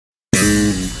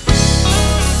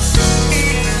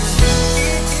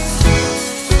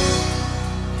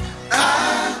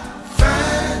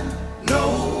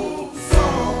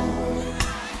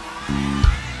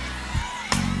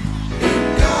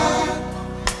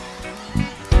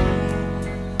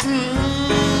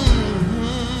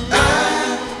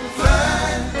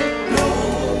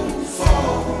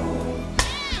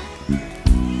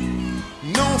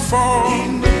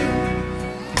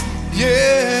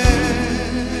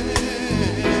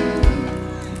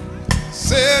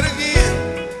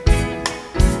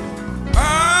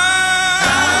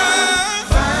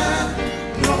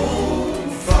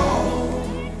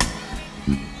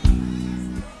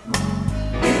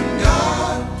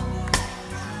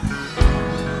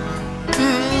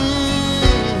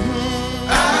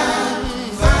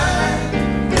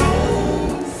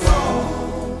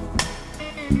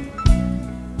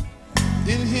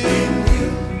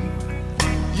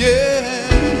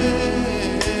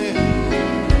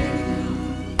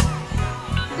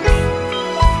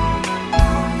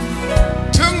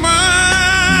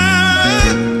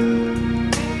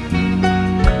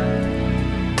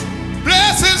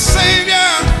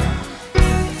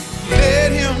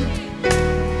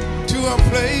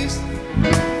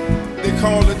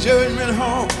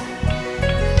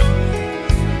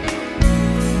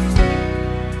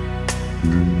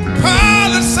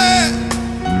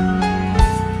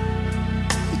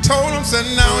told him, said,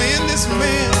 now in this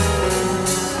man,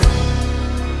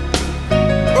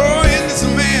 oh, in this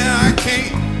man I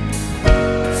can't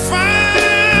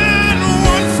find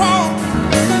one fault.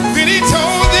 Then he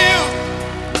told them,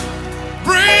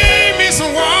 bring me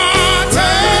some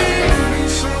water,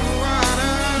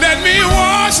 let me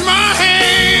wash my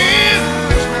hands.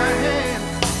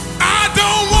 I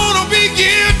don't want to be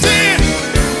guilty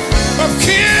of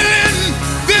killing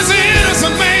this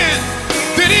innocent man.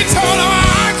 Then he told him,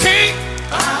 I can't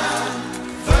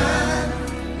find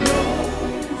no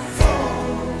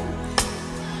fault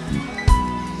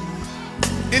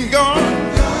in God.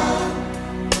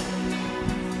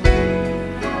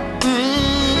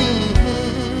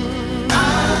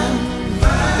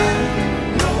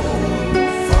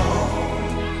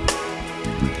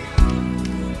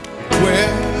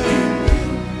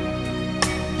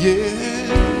 Yeah,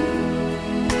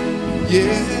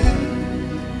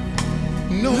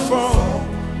 no fault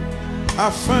I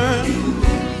find,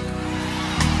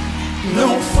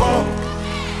 no fault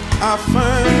I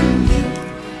find,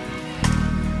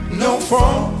 no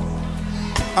fault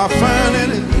I find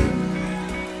in it.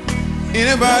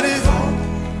 Anybody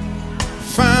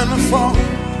find a fault?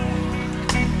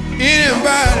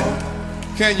 Anybody,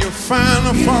 can you find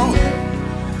a fault?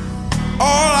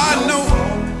 All I know,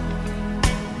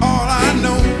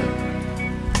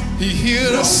 he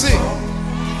healed the sick,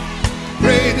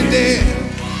 raised the dead,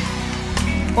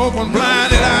 opened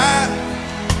blinded eyes,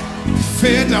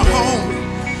 fed the hungry,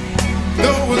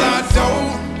 those without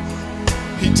door,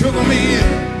 he took them in.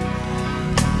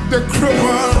 The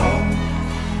cripple,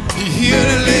 he healed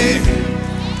the leg.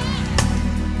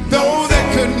 Those that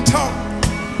couldn't talk,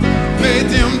 made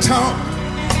them talk.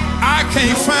 I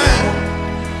can't find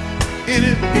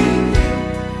any,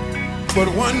 but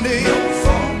one day,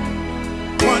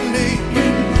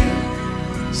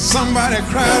 somebody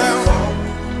cried out,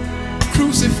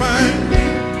 crucify him,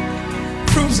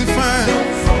 crucify him,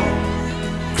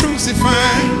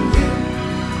 crucify him.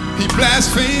 He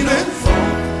blasphemed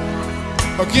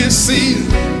against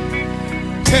Caesar,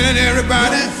 telling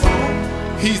everybody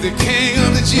he's the king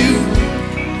of the Jews.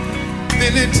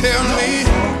 Then they tell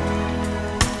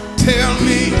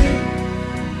me,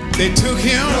 they took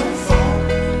him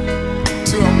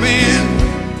to a man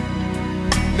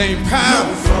named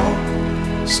Pilate.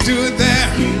 Stood there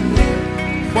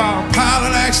while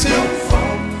Pilate asked him,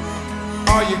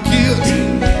 are you guilty?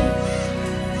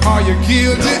 Are you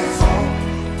guilty?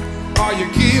 Are you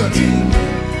guilty?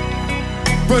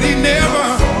 But he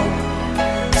never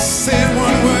said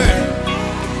one word.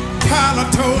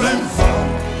 Pilate told him,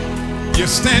 you're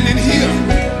standing here,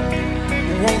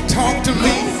 won't talk to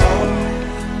me.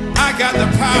 I got the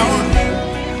power.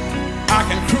 I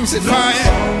can crucify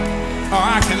you, or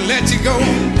I can let you go.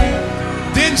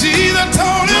 Then Jesus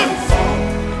told him,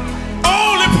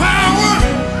 only power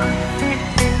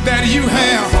that you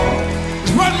have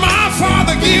is what my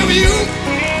Father give you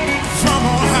from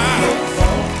on high.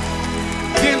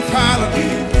 Then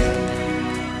Pilate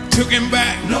took him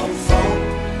back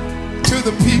to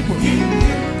the people,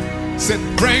 said,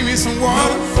 bring me some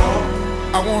water,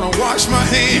 I want to wash my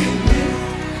hands.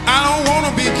 I don't want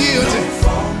to be guilty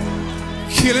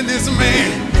killing this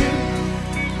man.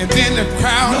 And then the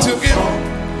crowd took him,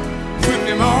 whipped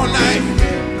him all night,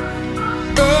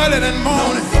 early that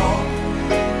morning,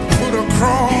 put a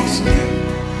cross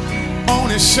on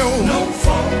his shoulder,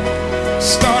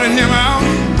 started him out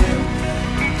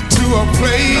to a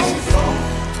place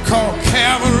called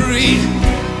Calvary.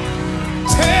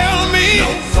 Tell me,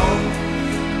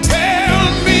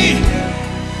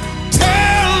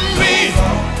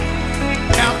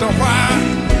 after a while,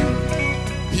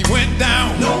 he went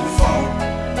down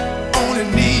on his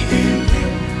knee.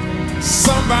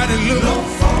 Somebody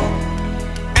looked,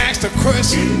 asked a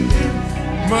question,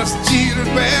 must Jesus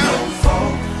bear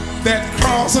that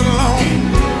cross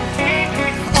alone?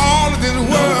 All of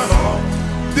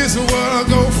this world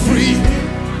go free.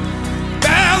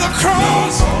 There's a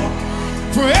cross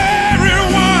for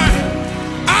everyone.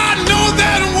 I know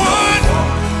that one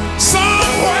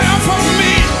somewhere for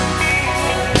me.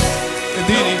 And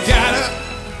then he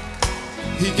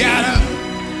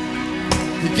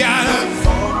got up,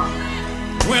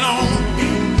 went on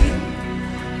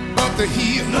up the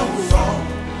hill,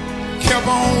 kept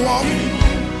on walking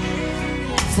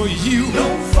for you.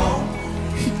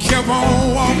 He kept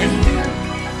on walking,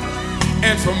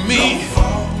 and for me,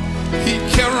 he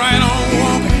kept right on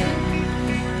walking.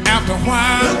 After a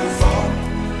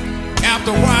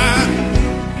while,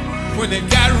 when it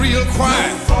got real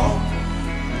quiet,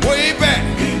 way back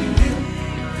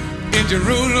in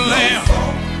Jerusalem,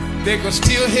 they could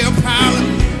still hear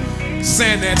Pilate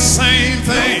saying that same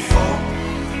thing,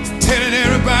 telling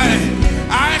everybody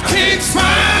I can't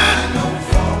find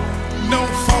no